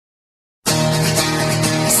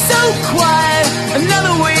quiet,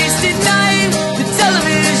 another wasted night. The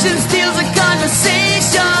television steals a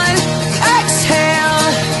conversation. Exhale,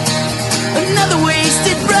 another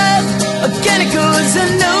wasted breath. Again it goes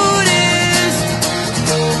unnoticed.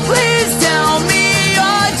 Please tell me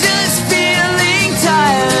you're just feeling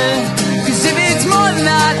tired, 'cause if it's more than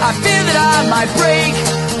that, I fear that I might break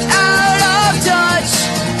out of touch,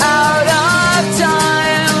 out of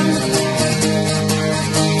time.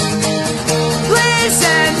 Please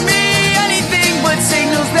send me anything but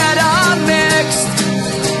signals that are mixed,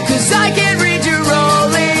 'cause I can't read your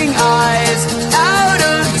rolling eyes. Out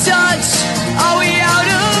of touch, are we out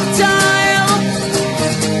of time?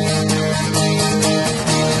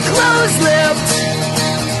 Close-lipped,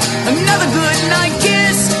 another good night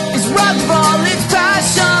kiss is robbed of all its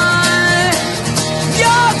passion.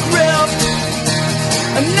 Your grip,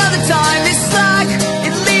 another time is slack,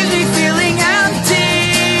 it leaves me feeling empty.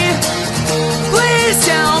 Please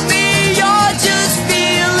tell me you're just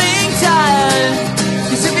feeling tired,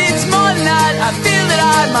 'cause if it's more than that, I feel that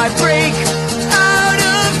I might break out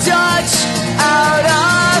of touch, out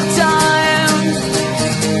of time.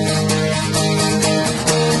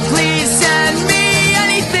 Please send me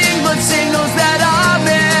anything but signals that are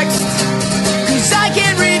mixed, 'cause I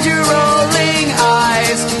can't read your rolling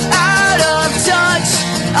eyes. Out of touch,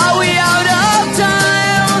 are we out of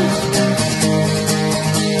time?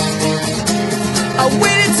 I'll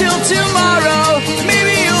wait until tomorrow,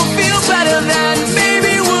 maybe you'll feel better then,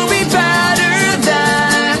 maybe we'll be better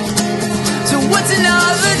then. So what's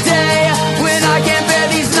another day when I can't bear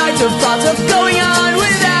these nights of thoughts of going on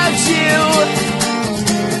without you?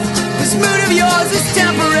 This mood of yours is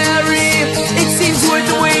temporary, it seems worth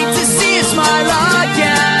the wait to see you smile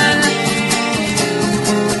again.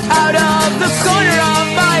 Out of the corner of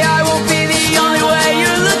my eye won't be the only way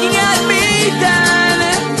you're looking at me then.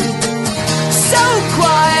 So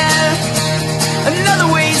quiet, another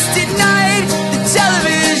wasted night. The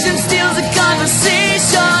television steals a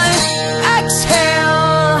conversation.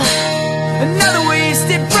 Exhale, another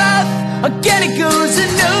wasted breath. Again it goes